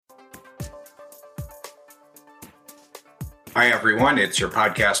Hi, everyone. It's your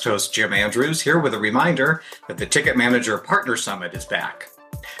podcast host, Jim Andrews, here with a reminder that the Ticket Manager Partner Summit is back.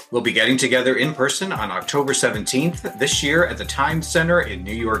 We'll be getting together in person on October 17th this year at the Times Center in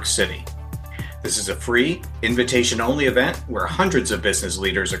New York City. This is a free, invitation-only event where hundreds of business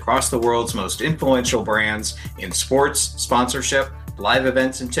leaders across the world's most influential brands in sports, sponsorship, live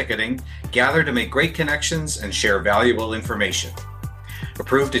events, and ticketing gather to make great connections and share valuable information.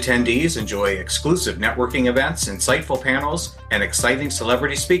 Approved attendees enjoy exclusive networking events, insightful panels, and exciting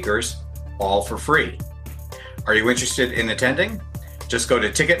celebrity speakers, all for free. Are you interested in attending? Just go to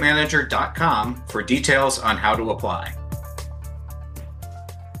ticketmanager.com for details on how to apply.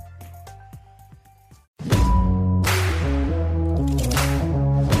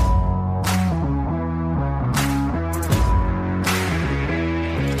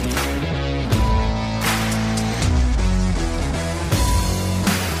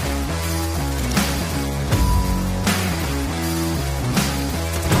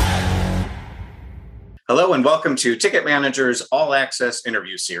 Hello and welcome to Ticket Manager's All Access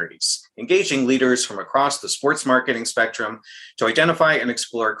interview series, engaging leaders from across the sports marketing spectrum to identify and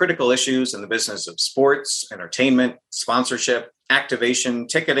explore critical issues in the business of sports, entertainment, sponsorship, activation,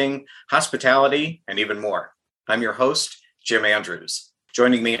 ticketing, hospitality, and even more. I'm your host, Jim Andrews.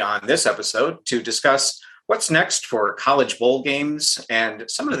 Joining me on this episode to discuss what's next for college bowl games and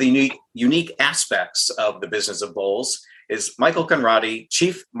some of the unique aspects of the business of bowls is Michael Conradi,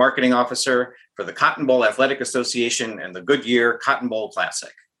 Chief Marketing Officer for the Cotton Bowl Athletic Association and the Goodyear Cotton Bowl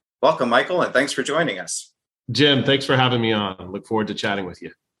Classic. Welcome, Michael, and thanks for joining us. Jim, thanks for having me on. Look forward to chatting with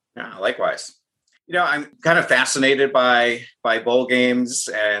you. Yeah, likewise. You know, I'm kind of fascinated by bowl games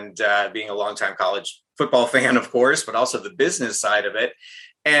and being a longtime college football fan, of course, but also the business side of it.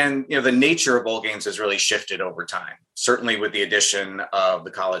 And, you know, the nature of bowl games has really shifted over time, certainly with the addition of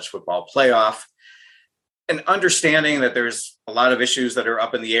the college football playoff. And understanding that there's a lot of issues that are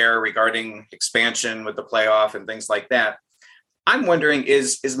up in the air regarding expansion with the playoff and things like that, I'm wondering,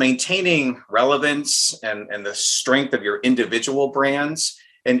 is maintaining relevance and the strength of your individual brands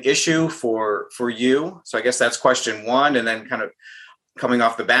an issue for you? So I guess that's question one. And then kind of coming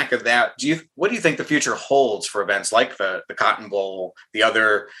off the back of that, what do you think the future holds for events like the Cotton Bowl, the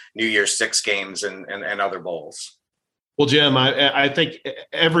other New Year's Six games and other bowls? Well, Jim, I think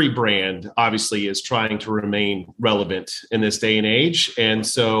every brand obviously is trying to remain relevant in this day and age. And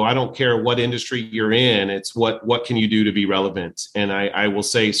so I don't care what industry you're in, it's what can you do to be relevant? And I will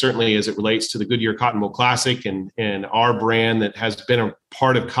say, certainly as it relates to the Goodyear Cotton Bowl Classic and our brand that has been a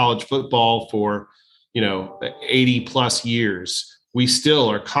part of college football for, 80 plus years, we still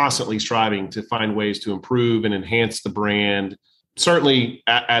are constantly striving to find ways to improve and enhance the brand. Certainly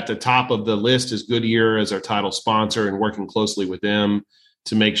at the top of the list is Goodyear as our title sponsor and working closely with them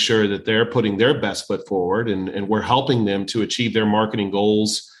to make sure that they're putting their best foot forward and we're helping them to achieve their marketing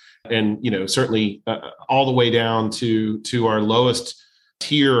goals. And, certainly all the way down to our lowest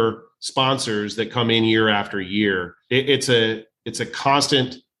tier sponsors that come in year after year. It's a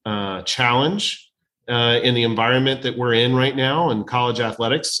constant challenge in the environment that we're in right now in college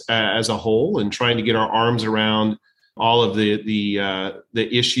athletics as a whole, and trying to get our arms around all of the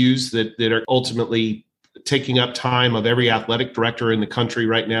issues that are ultimately taking up time of every athletic director in the country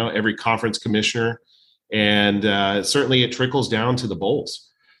right now, every conference commissioner, and certainly it trickles down to the bowls.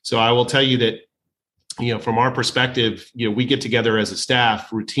 So I will tell you that, from our perspective, we get together as a staff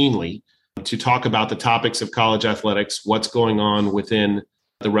routinely to talk about the topics of college athletics, what's going on within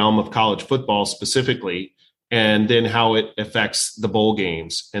the realm of college football specifically, and then how it affects the bowl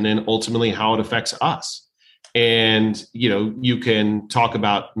games, and then ultimately how it affects us. And, you can talk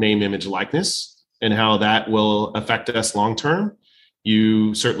about name, image, likeness and how that will affect us long term.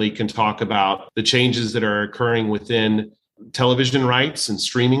 You certainly can talk about the changes that are occurring within television rights and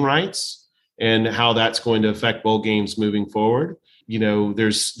streaming rights and how that's going to affect bowl games moving forward.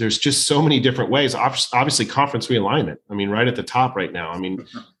 There's just so many different ways. Obviously, conference realignment. Right at the top right now.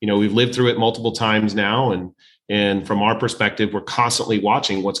 We've lived through it multiple times now. And from our perspective, we're constantly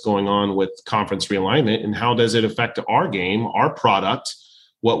watching what's going on with conference realignment and how does it affect our game, our product,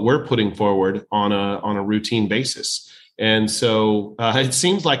 what we're putting forward on a routine basis. And so it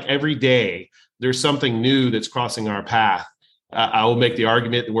seems like every day there's something new that's crossing our path. I will make the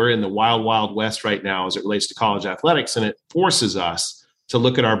argument that we're in the wild, wild west right now as it relates to college athletics, and it forces us to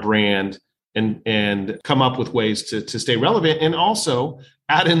look at our brand and come up with ways to stay relevant. And also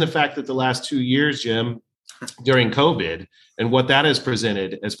add in the fact that the last 2 years, Jim, during COVID and what that has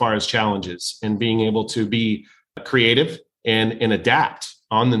presented as far as challenges and being able to be creative and adapt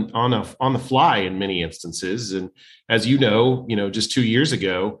on the fly in many instances. And as just 2 years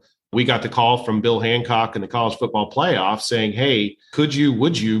ago, we got the call from Bill Hancock and the college football playoff saying, hey, would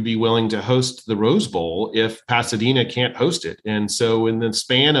you be willing to host the Rose Bowl if Pasadena can't host it? And so in the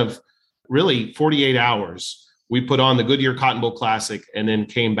span of really 48 hours, we put on the Goodyear Cotton Bowl Classic and then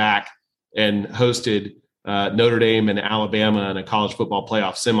came back and hosted Notre Dame and Alabama in a college football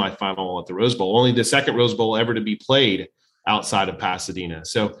playoff semifinal at the Rose Bowl, only the second Rose Bowl ever to be played outside of Pasadena.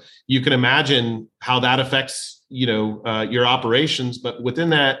 So you can imagine how that affects your operations, but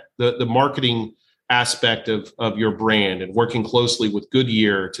within that, the marketing aspect of your brand and working closely with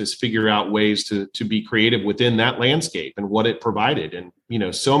Goodyear to figure out ways to be creative within that landscape and what it provided. And,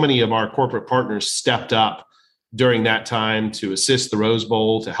 so many of our corporate partners stepped up during that time to assist the Rose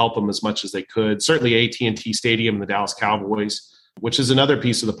Bowl, to help them as much as they could. Certainly AT&T Stadium and the Dallas Cowboys, which is another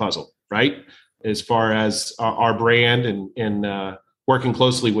piece of the puzzle, right? As far as our brand and working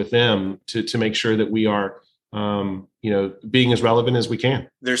closely with them to make sure that we are being as relevant as we can.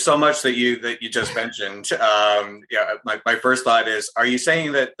 There's so much that you just mentioned. My first thought is, are you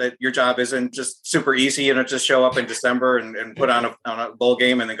saying that your job isn't just super easy, just show up in December and put on a bowl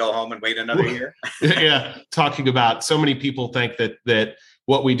game and then go home and wait another year? Yeah. Talking about, so many people think that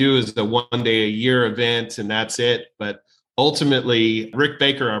what we do is the 1 day a year event and that's it. But ultimately, Rick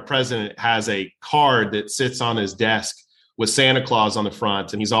Baker, our president, has a card that sits on his desk with Santa Claus on the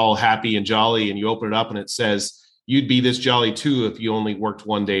front, and he's all happy and jolly, and you open it up and it says, you'd be this jolly too if you only worked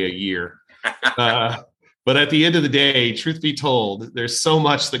 1 day a year. But at the end of the day, truth be told, there's so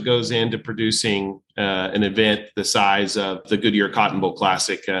much that goes into producing an event the size of the Goodyear Cotton Bowl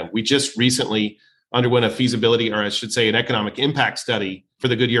Classic. We just recently underwent a feasibility, or I should say an economic impact study for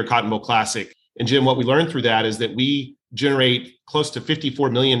the Goodyear Cotton Bowl Classic. And Jim, what we learned through that is that we generate close to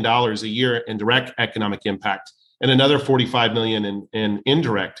 $54 million a year in direct economic impact, and another $45 million in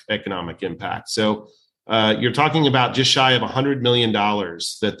indirect economic impact. So you're talking about just shy of $100 million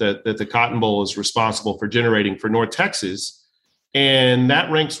that the Cotton Bowl is responsible for generating for North Texas. And that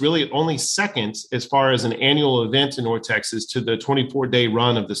ranks really only second as far as an annual event in North Texas to the 24-day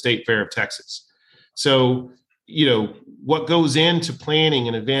run of the State Fair of Texas. So, what goes into planning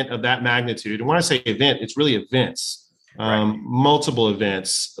an event of that magnitude, and when I say event, it's really events. Right. Multiple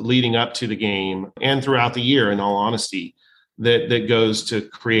events leading up to the game and throughout the year, in all honesty, that goes to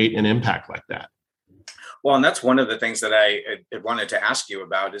create an impact like that. Well, and that's one of the things that I wanted to ask you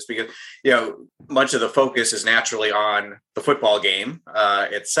about, is because, much of the focus is naturally on the football game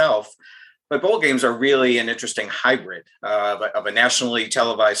itself, but bowl games are really an interesting hybrid of a nationally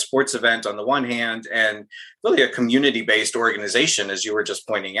televised sports event on the one hand, and really a community-based organization, as you were just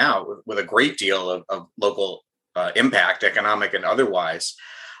pointing out, with a great deal of local impact, economic and otherwise.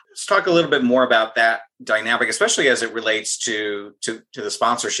 Let's talk a little bit more about that dynamic, especially as it relates to the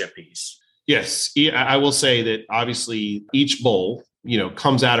sponsorship piece. Yes, I will say that obviously each bowl,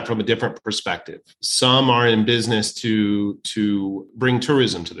 comes at it from a different perspective. Some are in business to bring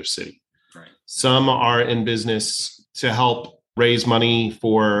tourism to their city. Right. Some are in business to help raise money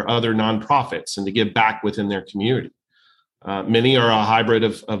for other nonprofits and to give back within their community. Many are a hybrid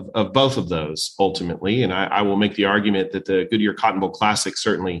of both of those ultimately. And I will make the argument that the Goodyear Cotton Bowl Classic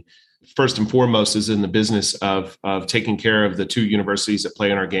certainly, first and foremost, is in the business of taking care of the two universities that play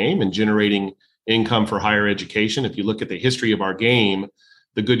in our game and generating income for higher education. If you look at the history of our game,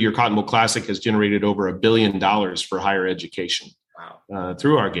 the Goodyear Cotton Bowl Classic has generated over $1 billion for higher education. Wow.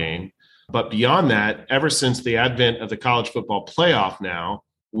 Through our game. But beyond that, ever since the advent of the college football playoff now,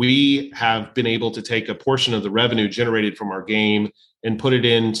 we have been able to take a portion of the revenue generated from our game and put it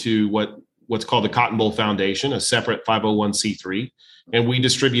into what's called the Cotton Bowl Foundation, a separate 501c3. And we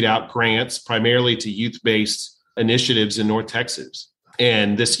distribute out grants primarily to youth-based initiatives in North Texas.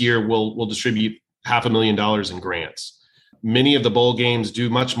 And this year we'll distribute $500,000 in grants. Many of the bowl games do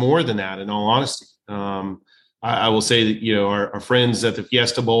much more than that, in all honesty. I will say that, our friends at the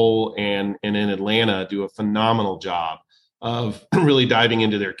Fiesta Bowl and in Atlanta do a phenomenal job of really diving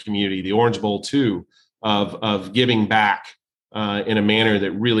into their community. The Orange Bowl too, of giving back in a manner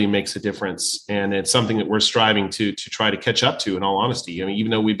that really makes a difference. And it's something that we're striving to try to catch up to, in all honesty. I mean, even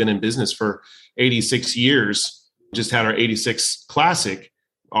though we've been in business for 86 years, just had our 86th Classic,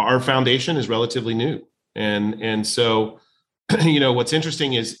 our foundation is relatively new. And so, what's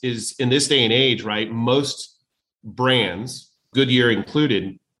interesting is in this day and age, right, most brands, Goodyear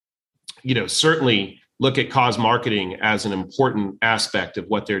included, certainly look at cause marketing as an important aspect of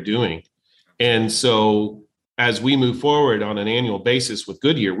what they're doing. And so as we move forward on an annual basis with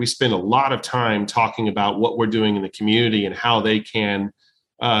Goodyear, we spend a lot of time talking about what we're doing in the community and how they can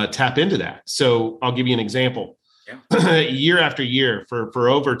tap into that. So I'll give you an example. Yeah. Year after year, for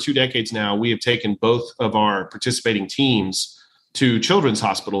over 2 decades now, we have taken both of our participating teams two children's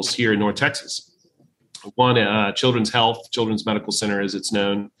hospitals here in North Texas. One, Children's Health, Children's Medical Center, as it's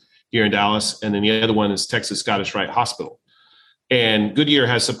known here in Dallas, and then the other one is Texas Scottish Rite Hospital. And Goodyear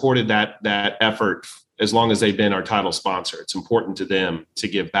has supported that effort as long as they've been our title sponsor. It's important to them to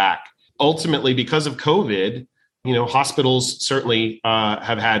give back. Ultimately, because of COVID, hospitals certainly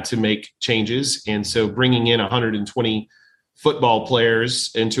have had to make changes. And so bringing in 120 football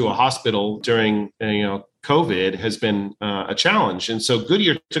players into a hospital during, COVID has been a challenge. And so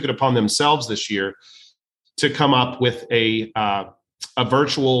Goodyear took it upon themselves this year to come up with a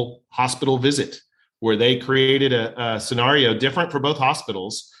virtual hospital visit, where they created a scenario different for both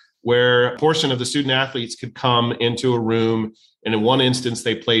hospitals, where a portion of the student athletes could come into a room. And in one instance,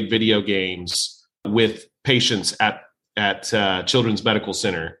 they played video games with patients at Children's Medical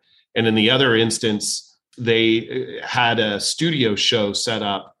Center. And in the other instance, they had a studio show set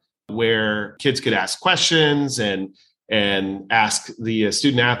up where kids could ask questions and ask the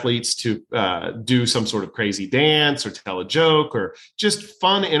student athletes to do some sort of crazy dance or tell a joke or just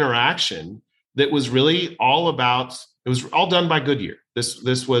fun interaction that was really all about, it was all done by Goodyear.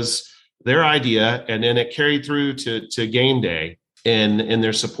 This was their idea, and then it carried through to game day and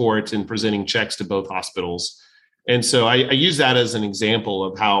their support in presenting checks to both hospitals. And so I use that as an example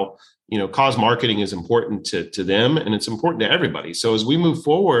of how, cause marketing is important to them, and it's important to everybody. So as we move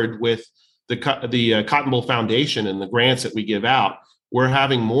forward with the Cotton Bowl Foundation and the grants that we give out, we're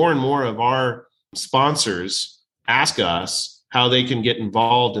having more and more of our sponsors ask us how they can get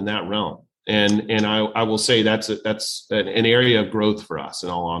involved in that realm. And I will say that's an area of growth for us, in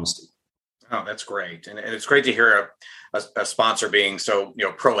all honesty. Oh, that's great. And it's great to hear a sponsor being so,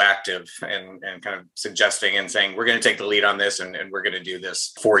 proactive and kind of suggesting and saying, we're going to take the lead on this and we're going to do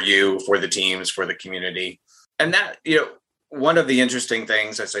this for you, for the teams, for the community. And that, one of the interesting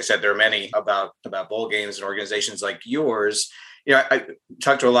things, as I said, there are many about bowl games and organizations like yours. I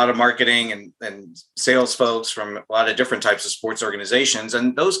talked to a lot of marketing and sales folks from a lot of different types of sports organizations,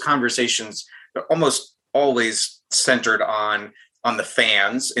 and those conversations are almost always centered on the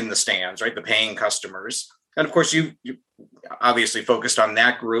fans in the stands, right? The paying customers. And of course, you obviously focused on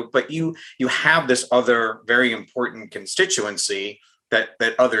that group, but you have this other very important constituency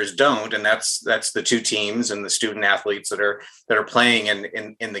that others don't, and that's the two teams and the student athletes that are playing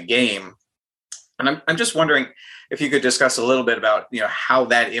in the game. And I'm just wondering if you could discuss a little bit about how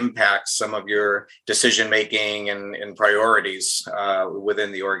that impacts some of your decision making and priorities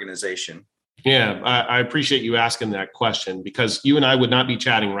within the organization. Yeah, I appreciate you asking that question, because you and I would not be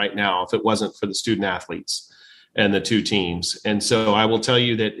chatting right now if it wasn't for the student athletes and the two teams. And so I will tell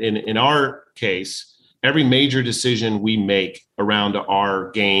you that in our case, every major decision we make around our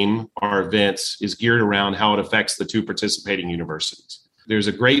game, our events, is geared around how it affects the two participating universities. There's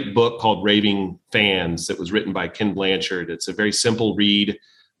a great book called Raving Fans that was written by Ken Blanchard. It's a very simple read.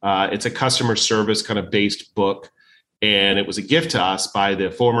 It's a customer service kind of based book. And it was a gift to us by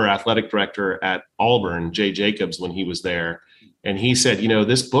the former athletic director at Auburn, Jay Jacobs, when he was there. And he said,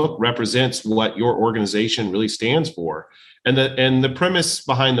 this book represents what your organization really stands for. And the premise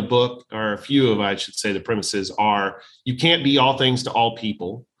behind the book, or a few of, I should say, the premises are, you can't be all things to all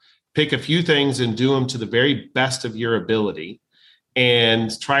people. Pick a few things and do them to the very best of your ability,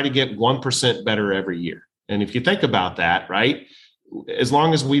 and try to get 1% better every year. And if you think about that, right, as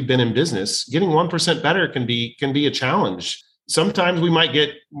long as we've been in business, getting 1% better can be a challenge. Sometimes we might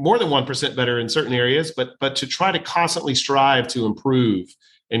get more than 1% better in certain areas, but to try to constantly strive to improve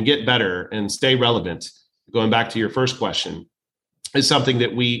and get better and stay relevant, going back to your first question, is something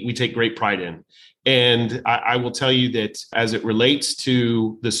that we take great pride in. And I will tell you that as it relates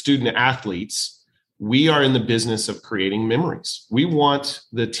to the student athletes, we are in the business of creating memories. We want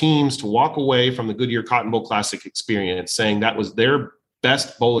the teams to walk away from the Goodyear Cotton Bowl Classic experience saying that was their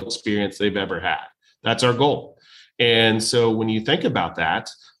best bowl experience they've ever had. That's our goal. And so when you think about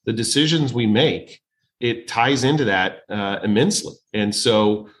that, the decisions we make, it ties into that immensely. And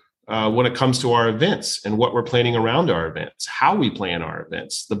so when it comes to our events and what we're planning around our events, how we plan our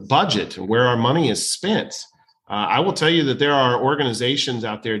events, the budget and where our money is spent, I will tell you that there are organizations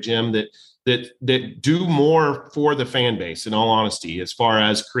out there, Jim, that do more for the fan base, in all honesty, as far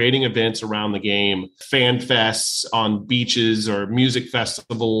as creating events around the game, fan fests on beaches or music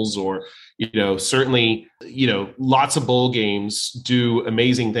festivals, or, certainly, lots of bowl games do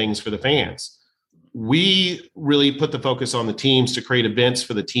amazing things for the fans. We really put the focus on the teams to create events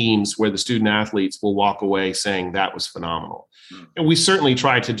for the teams where the student athletes will walk away saying that was phenomenal. And we certainly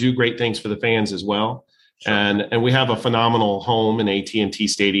try to do great things for the fans as well. Sure. And we have a phenomenal home in AT&T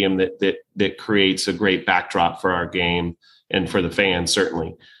Stadium that creates a great backdrop for our game and for the fans,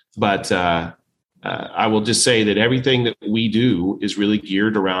 certainly. But I will just say that everything that we do is really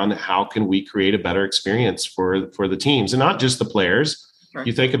geared around how can we create a better experience for the teams, and not just the players. Right.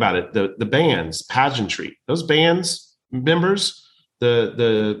 You think about it, the bands, pageantry, those bands members,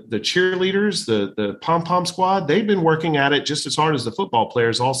 the cheerleaders, the pom-pom squad, they've been working at it just as hard as the football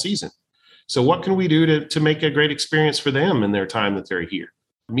players all season. So what can we do to make a great experience for them in their time that they're here?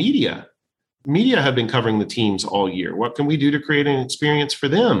 Media have been covering the teams all year. What can we do to create an experience for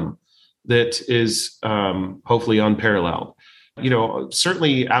them that is hopefully unparalleled?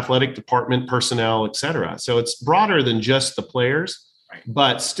 Certainly athletic department personnel, et cetera. So it's broader than just the players,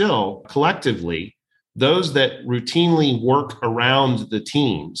 but still collectively, those that routinely work around the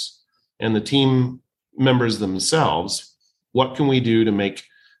teams and the team members themselves, what can we do to make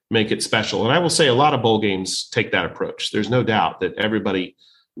it special? And I will say a lot of bowl games take that approach. There's no doubt that everybody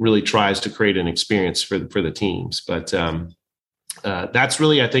really tries to create an experience for the teams. But that's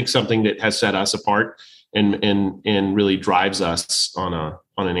really, I think, something that has set us apart and really drives us on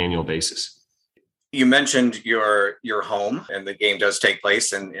an annual basis. You mentioned your home, and the game does take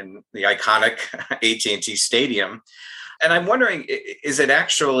place in the iconic AT&T Stadium. And I'm wondering, is it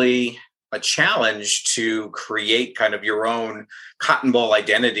actually a challenge to create kind of your own Cotton Bowl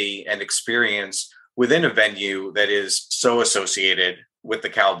identity and experience within a venue that is so associated with the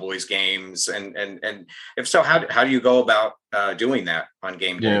Cowboys games? And if so, how do you go about doing that on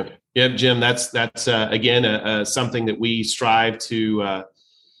game day? Yeah, Jim, that's again something that we strive to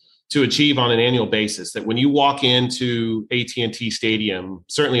achieve on an annual basis. That when you walk into AT&T Stadium,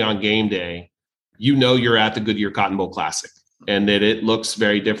 certainly on game day, you're at the Goodyear Cotton Bowl Classic, and that it looks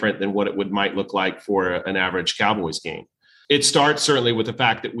very different than what it might look like for an average Cowboys game. It starts certainly with the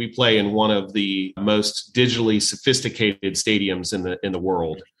fact that we play in one of the most digitally sophisticated stadiums in the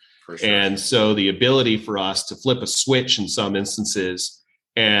world. For sure. And so the ability for us to flip a switch in some instances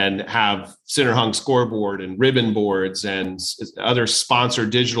and have center hung scoreboard and ribbon boards and other sponsored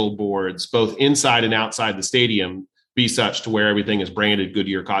digital boards, both inside and outside the stadium, be such to where everything is branded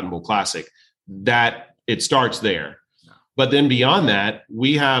Goodyear Cotton Bowl Classic, that it starts there. But then beyond that,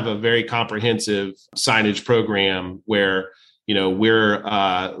 we have a very comprehensive signage program where, we're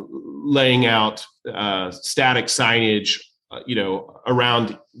laying out static signage,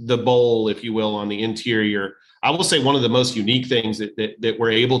 around the bowl, if you will, on the interior. I will say one of the most unique things that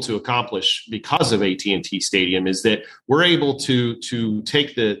we're able to accomplish because of AT&T Stadium is that we're able to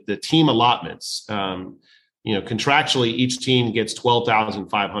take the team allotments. Contractually, each team gets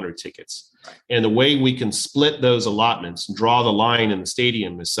 12,500 tickets. And the way we can split those allotments and draw the line in the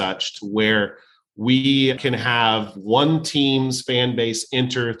stadium is such to where we can have one team's fan base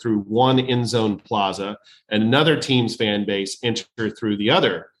enter through one end zone plaza and another team's fan base enter through the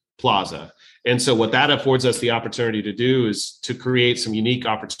other plaza. And so what that affords us the opportunity to do is to create some unique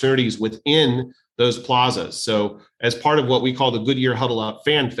opportunities within those plazas. So as part of what we call the Goodyear Huddle Up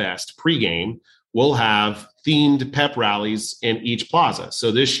Fan Fest pregame, we'll have themed pep rallies in each plaza. So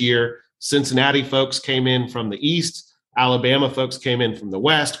this year, Cincinnati folks came in from the east, Alabama folks came in from the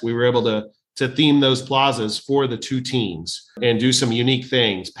west. We were able to theme those plazas for the two teams and do some unique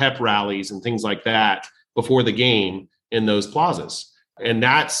things, pep rallies and things like that before the game in those plazas. And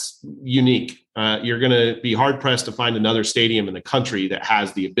that's unique. You're going to be hard pressed to find another stadium in the country that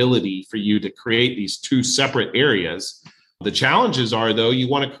has the ability for you to create these two separate areas. The challenges are, though, you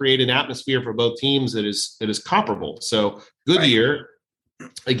want to create an atmosphere for both teams that is comparable. So Goodyear,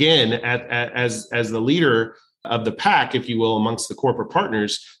 again, as the leader of the pack, if you will, amongst the corporate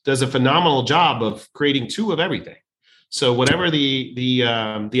partners, does a phenomenal job of creating two of everything. So whatever the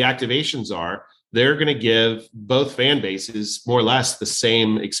activations are, they're going to give both fan bases more or less the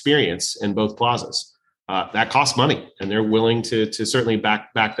same experience in both plazas. That costs money, and they're willing to certainly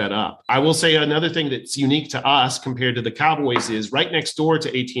back that up. I will say another thing that's unique to us compared to the Cowboys is right next door to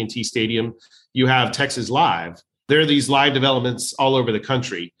AT&T Stadium, you have Texas Live. There are these live developments all over the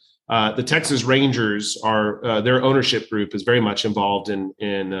country. The Texas Rangers are their ownership group is very much involved in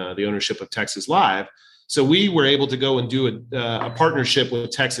the ownership of Texas Live. So we were able to go and do a partnership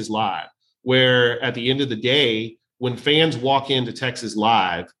with Texas Live, where at the end of the day, when fans walk into Texas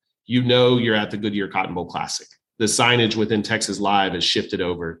Live, you're at the Goodyear Cotton Bowl Classic. The signage within Texas Live is shifted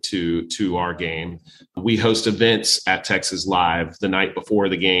over to our game. We host events at Texas Live the night before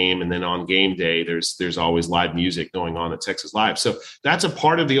the game, and then on game day, there's always live music going on at Texas Live. So that's a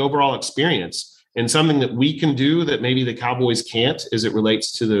part of the overall experience, and something that we can do that maybe the Cowboys can't as it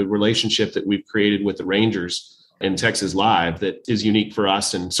relates to the relationship that we've created with the Rangers and Texas Live that is unique for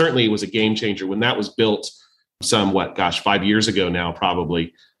us. And certainly it was a game changer when that was built 5 years ago now,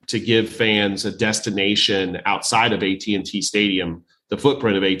 probably, to give fans a destination outside of AT&T Stadium, the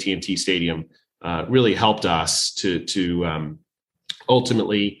footprint of AT&T Stadium, really helped us to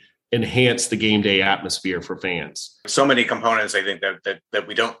ultimately enhance the game day atmosphere for fans. So many components, I think, that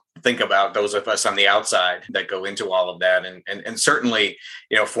we don't think about, those of us on the outside, that go into all of that. And certainly,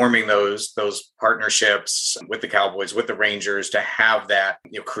 forming those partnerships with the Cowboys, with the Rangers, to have that,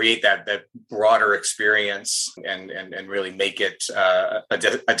 create that broader experience and really make it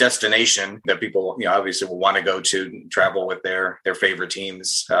a destination that people, obviously will want to go to, travel with their favorite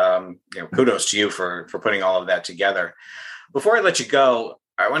teams. Kudos to you for putting all of that together. Before I let you go,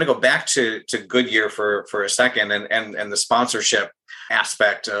 I want to go back to Goodyear for a second and the sponsorship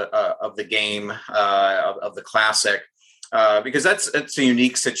aspect of the game, of the Classic, because it's a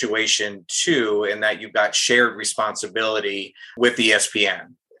unique situation too, in that you've got shared responsibility with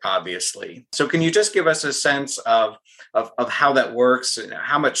ESPN, obviously. So can you just give us a sense of how that works and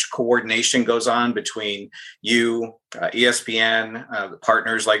how much coordination goes on between you, ESPN,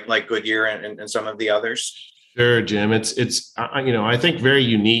 partners like Goodyear and some of the others? Sure, Jim. It's I think very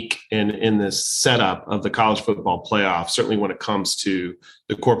unique in this setup of the college football playoff, certainly when it comes to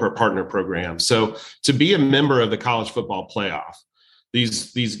the corporate partner program. So to be a member of the college football playoff,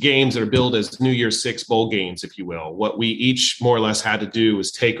 these games that are billed as New Year's Six bowl games, if you will, what we each more or less had to do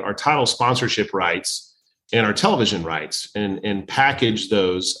was take our title sponsorship rights and our television rights and package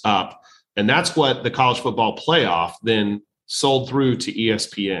those up. And that's what the college football playoff then sold through to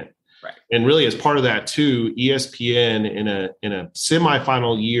ESPN. Right. And really, as part of that too, ESPN in a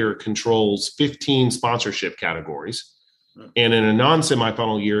semifinal year controls 15 sponsorship categories, and in a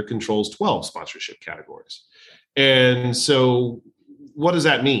non-semifinal year controls 12 sponsorship categories. And so, what does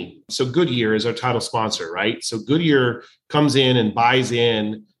that mean? So Goodyear is our title sponsor, right? So Goodyear comes in and buys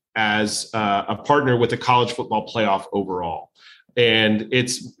in as a partner with the college football playoff overall. And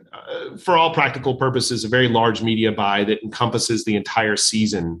it's, for all practical purposes, a very large media buy that encompasses the entire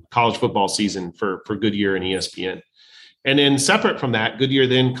season, college football season for Goodyear and ESPN. And then separate from that, Goodyear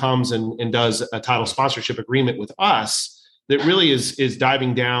then comes and does a title sponsorship agreement with us that really is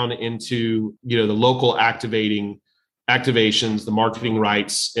diving down into, the local activations, the marketing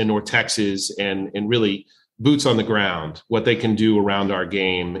rights in North Texas, and really boots on the ground, what they can do around our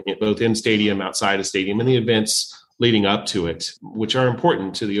game, both in stadium, outside of stadium, and the events leading up to it, which are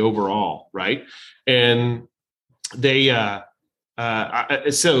important to the overall, right? And they,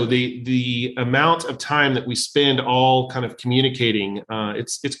 so the amount of time that we spend all kind of communicating,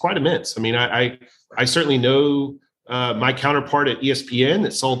 it's quite immense. I mean, I certainly know my counterpart at ESPN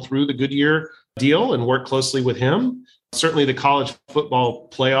that sold through the Goodyear deal and worked closely with him. Certainly the college football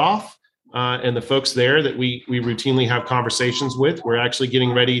playoff and the folks there that we routinely have conversations with. We're actually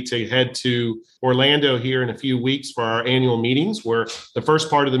getting ready to head to Orlando here in a few weeks for our annual meetings, where the first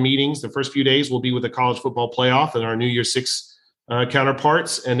part of the meetings, the first few days, will be with the college football playoff and our New Year's Six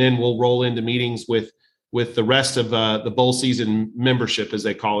counterparts. And then we'll roll into meetings with the rest of the bowl season membership, as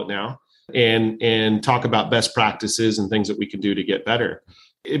they call it now, and talk about best practices and things that we can do to get better.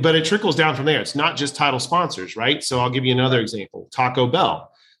 But it trickles down from there. It's not just title sponsors, right? So I'll give you another example. Taco Bell.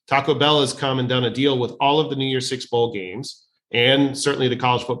 Taco Bell has come and done a deal with all of the New Year's Six bowl games and certainly the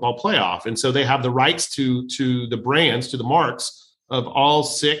college football playoff. And so they have the rights to the brands, to the marks of all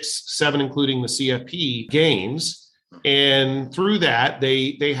 6, 7, including the CFP games. And through that,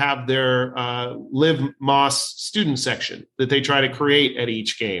 they have their Liv Moss student section that they try to create at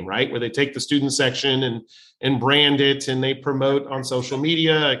each game, right? Where they take the student section and brand it, and they promote on social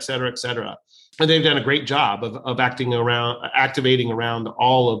media, et cetera, et cetera. And they've done a great job of activating around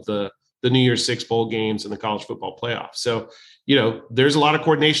all of the New Year's Six bowl games and the college football playoff. So, there's a lot of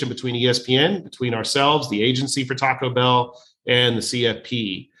coordination between ESPN, between ourselves, the agency for Taco Bell, and the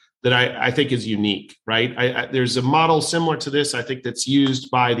CFP that I think is unique, right? There's a model similar to this, I think, that's used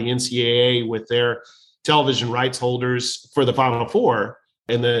by the NCAA with their television rights holders for the Final Four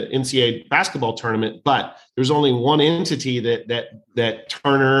in the NCAA basketball tournament, but there's only one entity that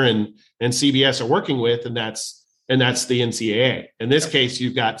Turner and CBS are working with, and that's the NCAA. In this case,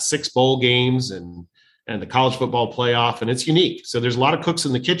 you've got 6 bowl games and the college football playoff, and it's unique. So there's a lot of cooks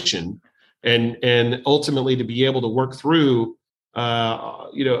in the kitchen, and ultimately to be able to work through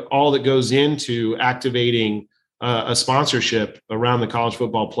all that goes into activating a sponsorship around the college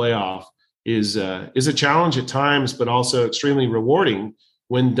football playoff is a challenge at times, but also extremely rewarding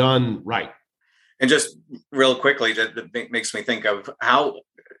when done right. And just real quickly, that makes me think of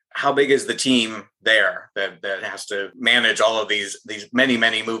how big is the team there that has to manage all of these many,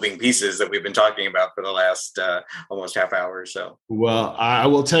 many moving pieces that we've been talking about for the last almost half hour or so? Well, I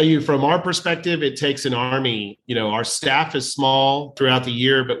will tell you from our perspective, it takes an army. Our staff is small throughout the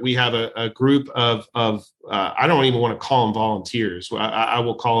year, but we have a group of I don't even want to call them volunteers. I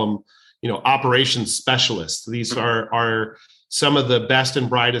will call them, operations specialists. These are some of the best and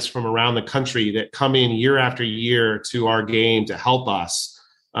brightest from around the country that come in year after year to our game to help us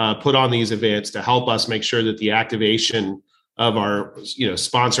put on these events, to help us make sure that the activation of our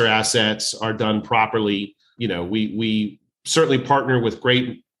sponsor assets are done properly. We certainly partner with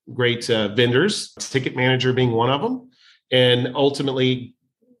great vendors, Ticketmanager being one of them, and ultimately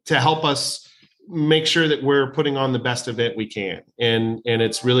to help us make sure that we're putting on the best event we can. And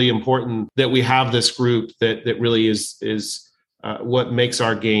it's really important that we have this group that really is what makes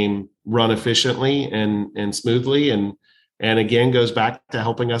our game run efficiently and smoothly. And again, goes back to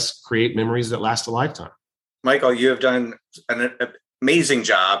helping us create memories that last a lifetime. Michael, you have done an amazing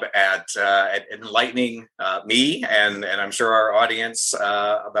job at enlightening me and I'm sure our audience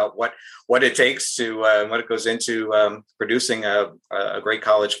about what it takes to what it goes into producing a great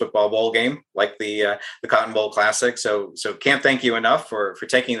college football bowl game like the Cotton Bowl Classic. So can't thank you enough for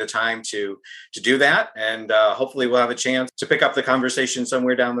taking the time to do that, and hopefully we'll have a chance to pick up the conversation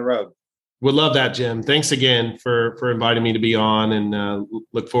somewhere down the road. Would love that, Jim. Thanks again for inviting me to be on, and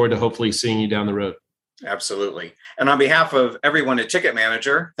look forward to hopefully seeing you down the road. Absolutely. And on behalf of everyone at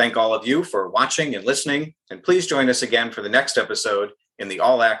Ticketmanager, thank all of you for watching and listening. And please join us again for the next episode in the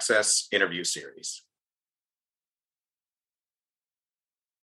All Access interview series.